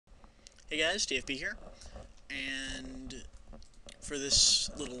Hey guys, TFB here, and for this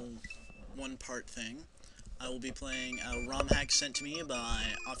little one-part thing, I will be playing a ROM hack sent to me by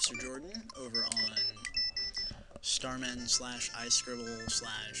Officer Jordan over on Starman / iScribble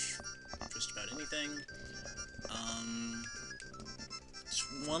 / just about anything. It's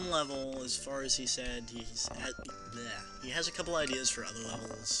one level, as far as he said. He has a couple ideas for other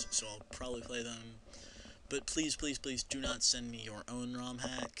levels, so I'll probably play them. But please, please, please do not send me your own ROM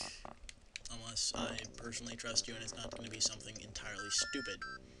hack, unless I personally trust you and it's not going to be something entirely stupid.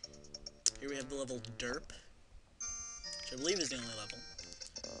 Here we have the level Derp, which I believe is the only level.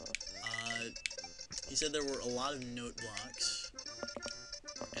 He said there were a lot of note blocks,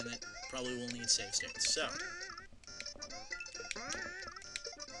 and that probably will need save states, so I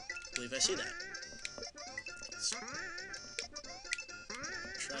believe I see that. Let's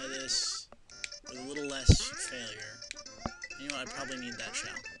try this with a little less failure. You know what, I probably need that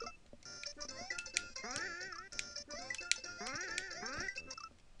shell.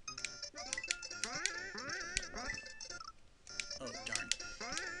 Oh, darn.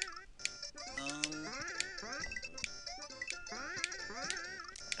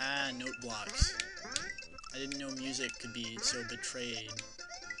 Note blocks. I didn't know music could be so betraying.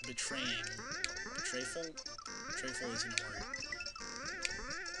 Betrayful? Betrayful isn't a word.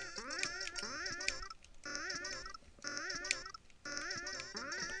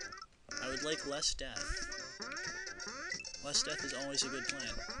 I would like less death. Less death is always a good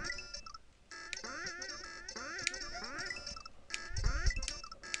plan.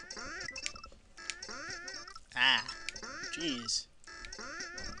 Ah, jeez.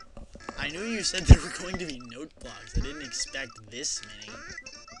 I knew you said there were going to be note blocks. I didn't expect this many.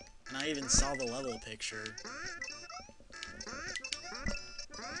 And I even saw the level picture.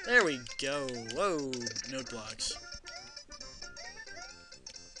 There we go. Whoa, note blocks.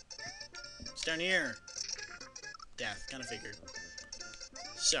 It's down here. Death, kind of figured.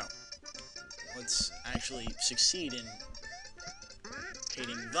 So, let's actually succeed in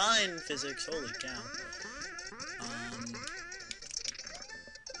hating Vine physics. Holy cow.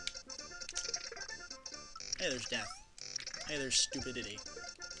 Hey, there's death. Hey, there's stupidity.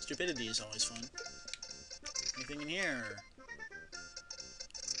 Stupidity is always fun. Anything in here?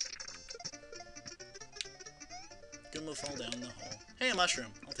 Goomba fall down the hole. Hey, a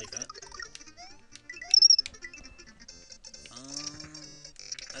mushroom. I'll take that.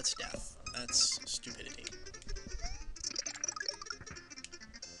 That's death. That's stupidity.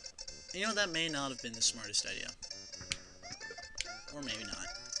 You know, that may not have been the smartest idea. Or maybe not.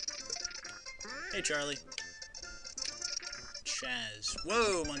 Hey, Charlie. Chaz.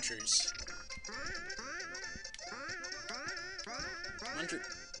 Whoa, munchers. Muncher.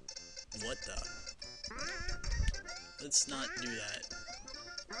 What the? Let's not do that.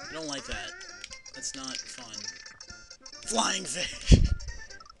 I don't like that. That's not fun. Flying fish!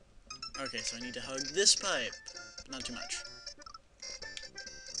 Okay, so I need to hug this pipe. But not too much.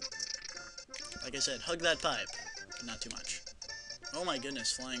 Like I said, hug that pipe. But not too much. Oh my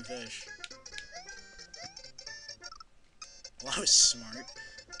goodness, flying fish. Well, I was smart.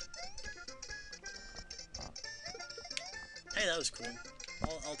 Hey, that was cool.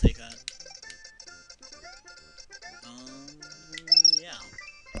 I'll take that. Yeah.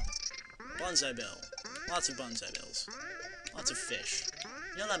 Bonsai bill. Lots of bonsai bills. Lots of fish.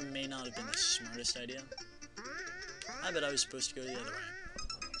 You know, that may not have been the smartest idea. I bet I was supposed to go the other way.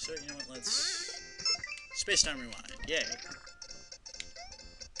 So, you know what, let's... Space-time rewind. Yay.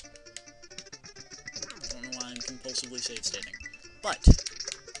 Don't know why I'm compulsively save-stating. But,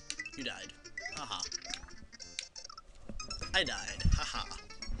 you died. Haha. I died. Haha.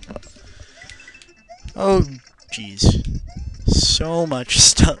 Oh, jeez. So much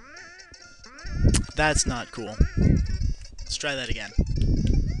stuff. That's not cool. Let's try that again.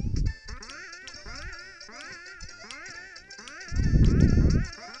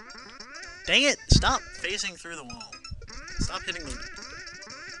 Dang it! Stop facing through the wall. Stop hitting the...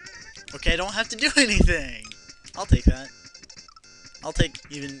 Okay, I don't have to do anything! I'll take that. I'll take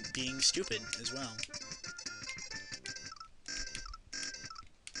even being stupid as well.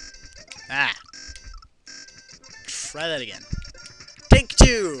 Ah! Try that again. Take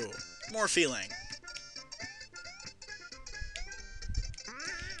 2! More feeling.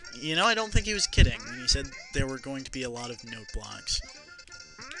 You know, I don't think he was kidding when he said there were going to be a lot of note blocks.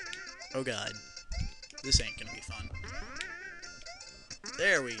 Oh god. This ain't gonna be fun.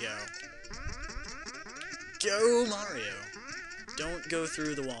 There we go. Go, Mario! Don't go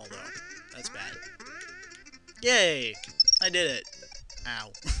through the wall, though. That's bad. Yay! I did it.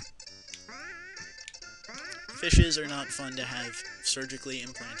 Ow. Fishes are not fun to have surgically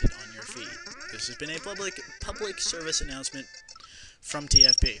implanted on your feet. This has been a public service announcement from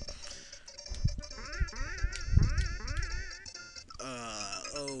TFP.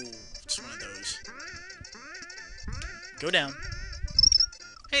 Oh, it's one of those. Go down.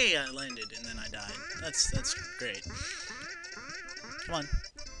 Hey, I landed and then I died. That's great. Come on.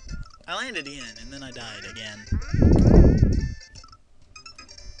 I landed again and then I died again.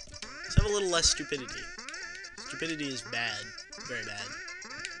 Let's have a little less stupidity. Stupidity is bad. Very bad.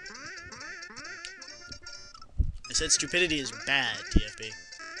 I said stupidity is bad, TFP.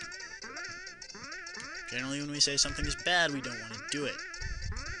 Generally, when we say something is bad, we don't want to do it.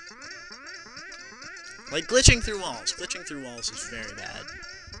 Like glitching through walls. Glitching through walls is very bad.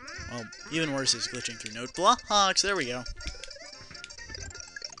 Well, even worse is glitching through note blocks. There we go.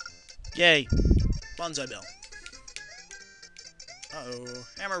 Yay. Bonsai Bill. Uh-oh.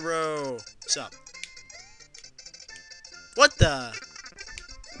 Hammer Bro. What's up? What the?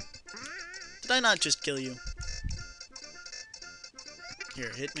 Did I not just kill you?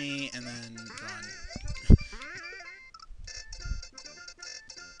 Here, hit me and then run.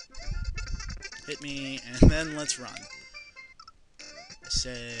 Hit me and then let's run. I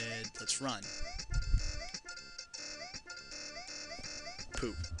said, let's run.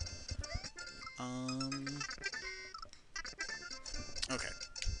 Poop. Okay.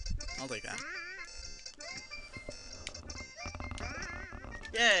 I'll take that.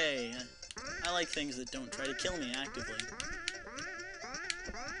 Yay! I like things that don't try to kill me actively.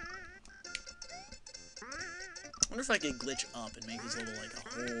 I wonder if I could glitch up and make this level, like, a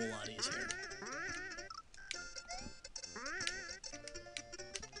whole lot easier.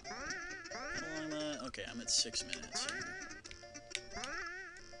 How long am I? Okay, I'm at 6 minutes here.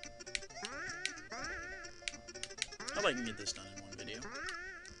 Hope I can get this done in one video.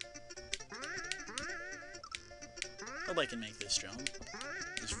 Hope I can make this jump.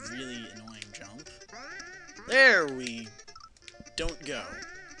 This really annoying jump. There we don't go.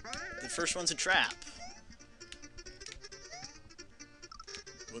 The first one's a trap.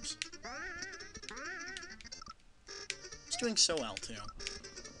 Whoops. It's doing so well, too.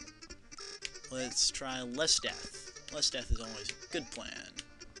 Let's try less death. Less death is always a good plan.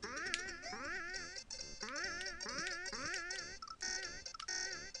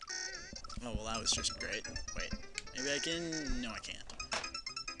 Oh, well, that was just great. Wait, maybe I can... No, I can't.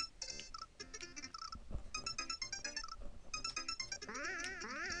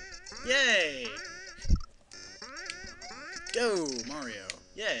 Yay! Go, Mario!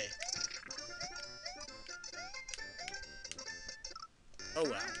 Yay! Oh,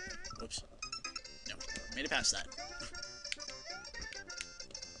 wow. Whoops. No, made it past that.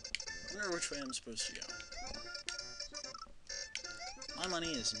 I wonder which way I'm supposed to go. My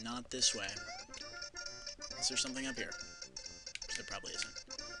money is not this way. Is there something up here? Which there probably isn't.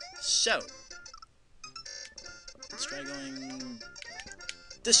 So, let's try going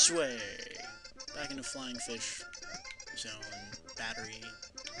this way. Back into Flying Fish Zone Battery.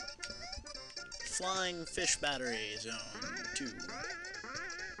 Flying Fish Battery Zone 2.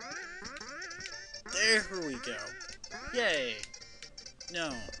 There we go. Yay!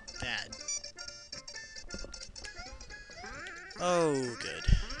 No, bad. Oh, good.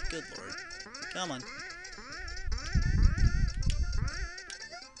 Good lord. Come on.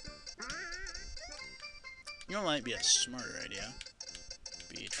 You know what might be a smarter idea?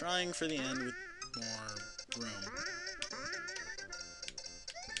 Be trying for the end with more room.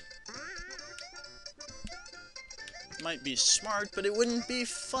 Might be smart, but it wouldn't be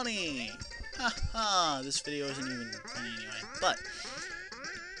funny! Ha ha! This video isn't even funny anyway. But,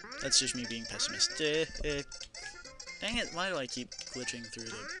 that's just me being pessimistic. Dang it, why do I keep glitching through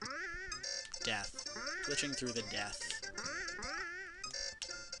the death? Glitching through the death.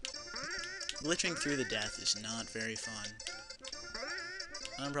 Glitching through the death is not very fun.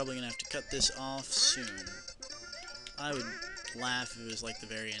 I'm probably gonna have to cut this off soon. I would laugh if it was like the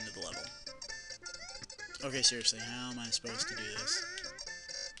very end of the level. Okay, seriously, how am I supposed to do this?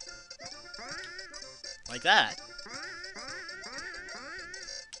 Like that.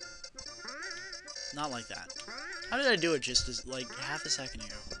 Not like that. How did I do it just as, like, half a second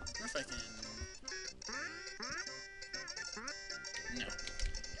ago? I wonder if I can... No.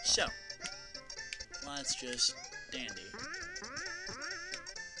 So, let's just dandy.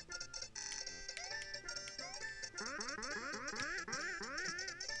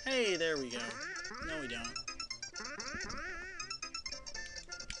 Hey, there we go. No, we don't.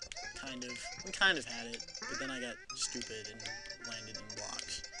 Kind of. We kind of had it, but then I got stupid and landed in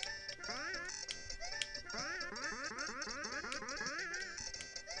blocks.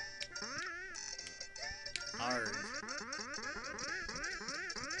 Arg.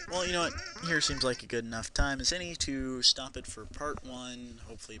 Well, you know what? Here seems like a good enough time as any to stop it for part 1.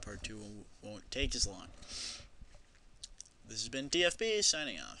 Hopefully part 2 won't take as long. This has been TFB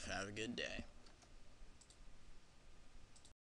signing off. Have a good day.